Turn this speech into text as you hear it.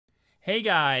Hey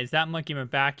guys, ThatMUTGamer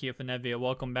back here for another video.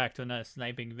 Welcome back to another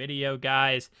sniping video,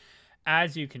 guys.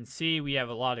 As you can see, we have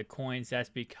a lot of coins. That's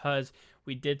because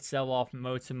we did sell off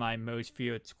most of my most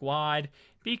feared squad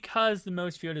because the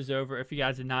most feared is over. If you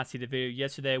guys did not see the video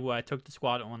yesterday where I took the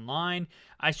squad online,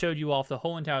 I showed you off the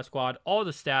whole entire squad, all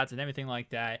the stats and everything like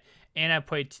that. And I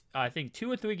played, I think,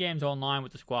 2 or 3 games online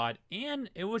with the squad, and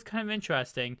it was kind of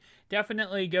interesting.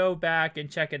 Definitely go back and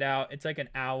check it out. It's like an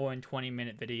hour and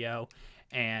 20-minute video.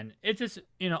 And it just,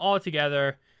 all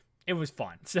together, it was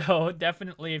fun. So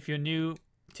definitely, if you're new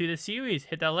to the series,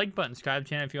 hit that like button, subscribe to the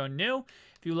channel if you're new.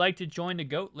 If you'd like to join the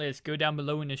GOAT list, go down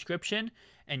below in the description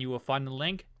and you will find the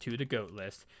link to the GOAT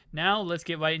list. Now, let's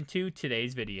get right into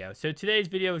today's video. So today's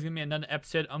video is going to be another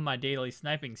episode of my daily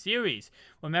sniping series.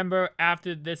 Remember,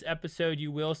 after this episode, you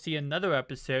will see another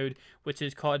episode, which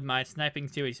is called my sniping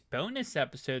series bonus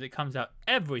episode that comes out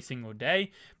every single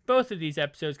day. Both of these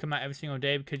episodes come out every single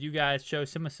day because you guys show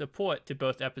so much support to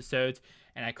both episodes,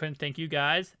 and I couldn't thank you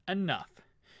guys enough.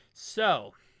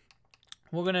 So,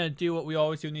 we're going to do what we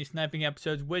always do in these sniping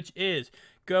episodes, which is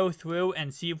go through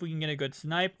and see if we can get a good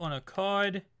snipe on a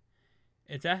card.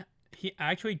 Is that, he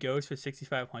actually goes for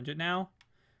 6,500 now?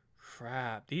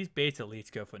 Crap, these base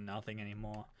elites go for nothing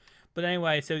anymore. But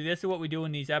anyway, so this is what we do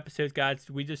in these episodes, guys.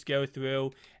 We just go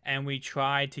through and we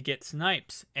try to get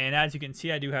snipes. And as you can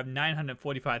see, I do have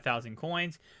 945,000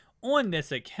 coins on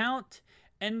this account.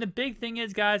 And the big thing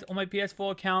is, guys, on my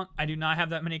PS4 account, I do not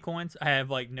have that many coins. I have,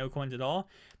 like, no coins at all.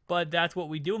 But that's what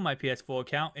we do on my PS4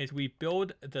 account, is we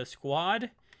build the squad.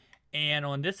 And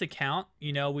on this account,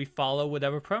 we follow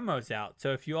whatever promo's out.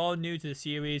 So if you're all new to the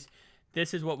series,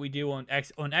 this is what we do on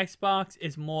Xbox.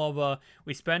 It's more of a,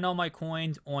 we spend all my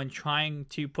coins on trying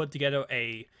to put together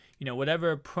a,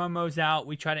 whatever promo's out.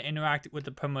 We try to interact with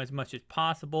the promo as much as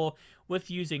possible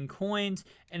with using coins.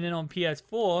 And then on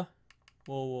PS4,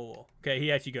 whoa. Okay,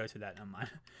 he actually goes for that, never mind.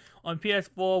 On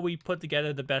PS4, we put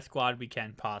together the best squad we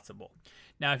can possible.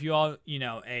 Now, if you all,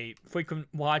 a frequent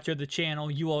watcher of the channel,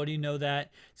 you already know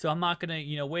that. So I'm not going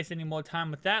to, waste any more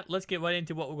time with that. Let's get right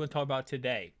into what we're going to talk about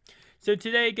today. So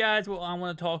today, guys, what I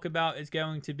want to talk about is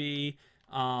going to be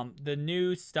the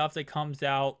new stuff that comes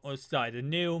out, the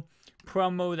new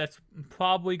promo that's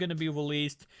probably going to be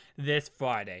released this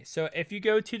Friday. So if you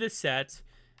go to the sets,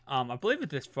 I believe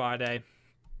it's this Friday.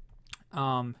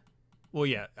 Well,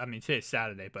 yeah, I mean, today's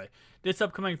Saturday, but this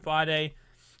upcoming Friday,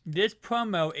 this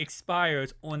promo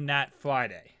expires on that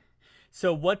Friday.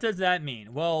 So what does that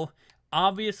mean? Well,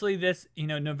 obviously this,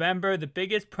 November, the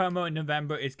biggest promo in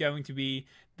November is going to be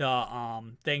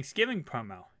the Thanksgiving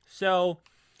promo. So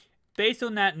based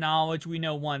on that knowledge, we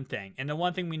know one thing. And the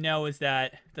one thing we know is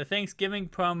that the Thanksgiving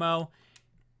promo,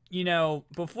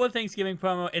 before Thanksgiving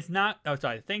promo,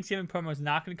 the Thanksgiving promo is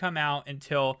not going to come out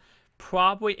until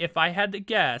probably, if I had to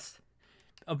guess,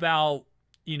 about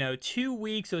 2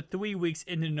 weeks or 3 weeks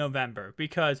into November,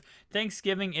 because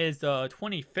Thanksgiving is the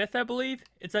 25th, I believe.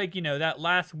 It's like, that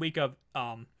last week of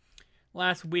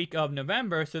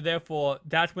November, so therefore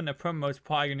that's when the promo is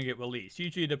probably going to get released.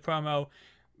 Usually the promo,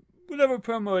 whatever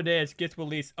promo it is, gets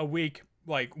released a week,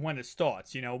 like, when it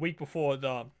starts, a week before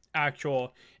the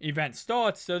actual event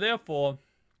starts. So therefore,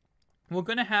 we're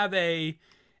going to have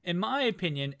in my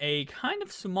opinion, a kind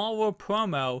of smaller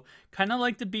promo, kind of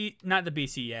like not the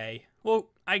BCA. Well,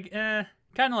 kind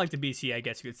of like the BCA, I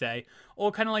guess you could say,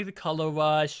 or kind of like the Color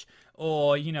Rush,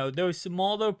 or those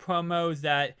smaller promos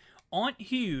that aren't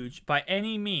huge by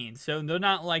any means. So they're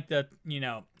not like the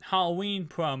Halloween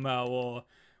promo or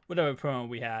whatever promo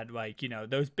we had, like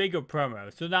those bigger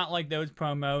promos. So not like those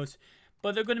promos,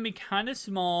 but they're going to be kind of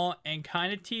small and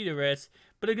kind of teeterous,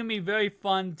 but they're going to be very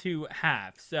fun to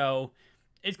have. So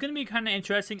it's going to be kind of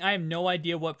interesting. I have no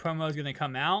idea what promo is going to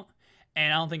come out,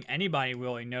 and I don't think anybody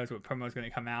really knows what promo is going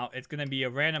to come out. It's going to be a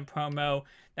random promo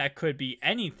that could be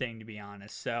anything, to be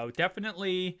honest. So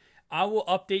definitely, I will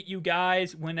update you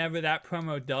guys whenever that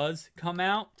promo does come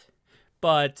out,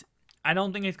 but I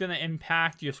don't think it's going to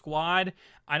impact your squad.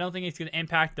 I don't think it's going to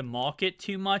impact the market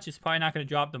too much. It's probably not going to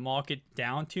drop the market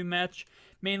down too much,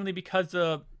 mainly because it's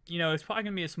probably going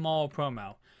to be a small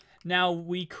promo. Now,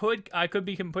 I could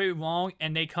be completely wrong,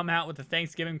 and they come out with the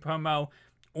Thanksgiving promo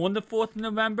on the 4th of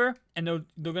November, and they're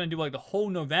going to do, like, the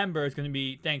whole November is going to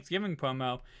be Thanksgiving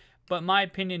promo, but my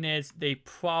opinion is they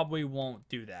probably won't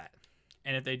do that.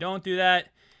 And if they don't do that,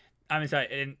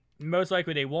 and most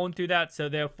likely they won't do that, so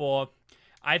therefore,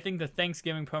 I think the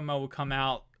Thanksgiving promo will come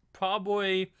out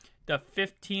probably the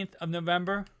 15th of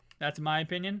November. That's my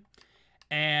opinion.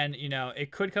 And,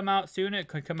 it could come out sooner, it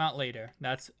could come out later.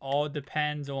 That's all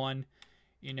depends on,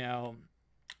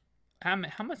 how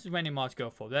much does Randy Moss go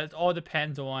for? That all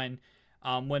depends on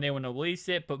when they want to release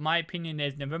it. But my opinion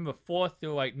is November 4th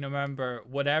through like November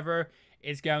whatever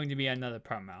is going to be another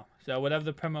promo. So whatever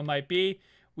the promo might be,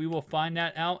 we will find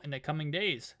that out in the coming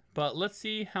days. But let's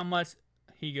see how much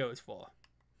he goes for.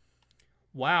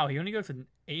 Wow, he only goes for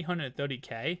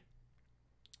 830k.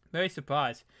 Very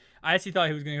surprised. I actually thought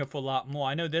he was going to go for a lot more.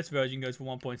 I know this version goes for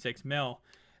 1.6 mil,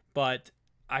 but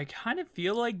I kind of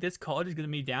feel like this card is going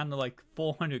to be down to like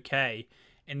 400k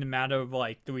in the matter of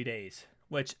like 3 days,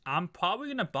 which I'm probably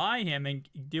going to buy him and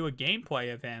do a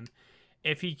gameplay of him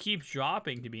if he keeps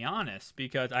dropping, to be honest,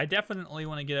 because I definitely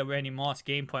want to get a Randy Moss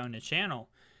gameplay on the channel.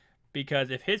 Because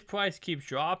if his price keeps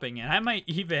dropping, and I might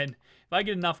even, if I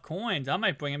get enough coins, I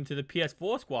might bring him to the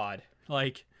PS4 squad.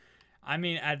 Like, I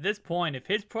mean, at this point, if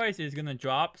his price is going to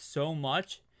drop so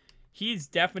much, he's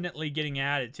definitely getting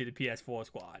added to the PS4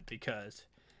 squad. Because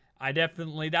I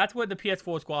definitely, that's what the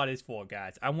PS4 squad is for,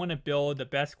 guys. I want to build the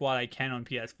best squad I can on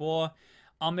PS4.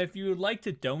 If you would like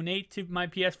to donate to my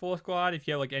PS4 squad, if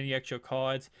you have like any extra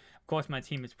cards, of course my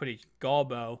team is pretty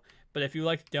garbo, but if you'd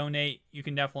like to donate, you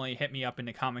can definitely hit me up in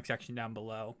the comment section down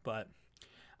below. But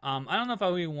I don't know if I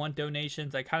really want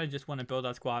donations. I kind of just want to build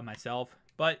that squad myself.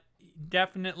 But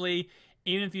definitely,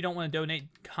 even if you don't want to donate,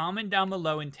 comment down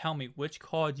below and tell me which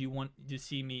cards you want to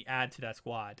see me add to that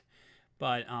squad.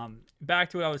 But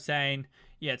back to what I was saying.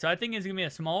 Yeah, so I think it's going to be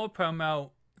a smaller promo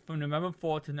from November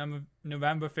 4th to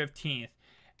November 15th.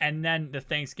 And then the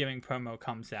Thanksgiving promo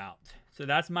comes out. So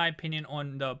that's my opinion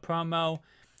on the promo.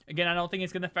 Again, I don't think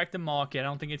it's going to affect the market. I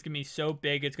don't think it's going to be so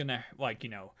big it's going to, like, you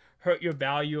know, hurt your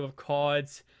value of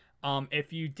cards.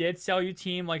 If you did sell your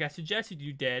team, like I suggested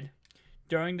you did,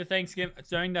 during the Thanksgiving,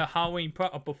 during the Halloween,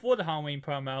 before the Halloween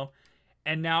promo,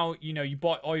 and now, you know, you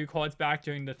bought all your cards back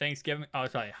during the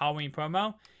Halloween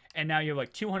promo, and now you have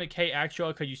like 200k extra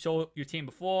because you sold your team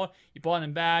before, you bought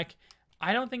them back.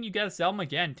 I don't think you got to sell them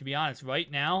again, to be honest. Right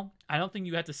now, I don't think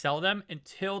you have to sell them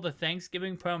until the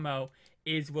Thanksgiving promo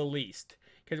is released.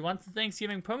 Because once the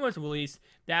Thanksgiving promo is released,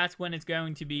 that's when it's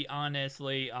going to be,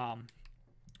 honestly,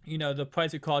 you know, the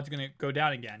price of cards is going to go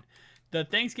down again. The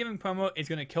Thanksgiving promo is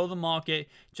going to kill the market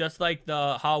just like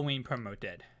the Halloween promo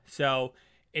did. So,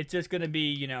 it's just going to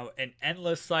be, you know, an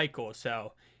endless cycle.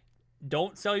 So,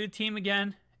 don't sell your team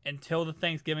again until the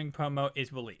Thanksgiving promo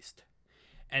is released.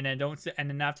 And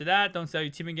then after that, don't sell your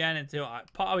team again until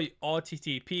probably all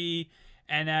TTP,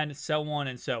 and then so on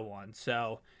and so on.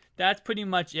 So that's pretty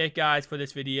much it, guys, for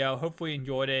this video. Hopefully you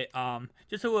enjoyed it.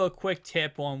 Just a little quick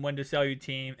tip on when to sell your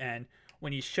team and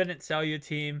when you shouldn't sell your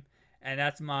team. And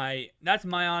that's my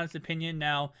honest opinion.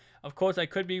 Now, of course, I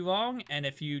could be wrong, and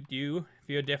if you do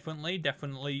feel differently,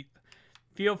 definitely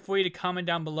feel free to comment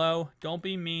down below. Don't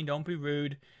be mean, don't be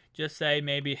rude. Just say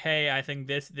maybe, hey, I think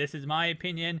this is my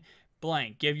opinion.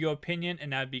 Blank. Give your opinion,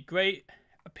 and that'd be great.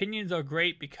 Opinions are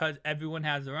great because everyone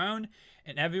has their own,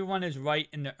 and everyone is right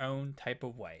in their own type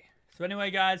of way. So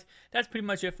anyway, guys, that's pretty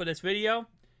much it for this video.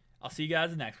 I'll see you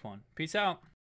guys in the next one. Peace out.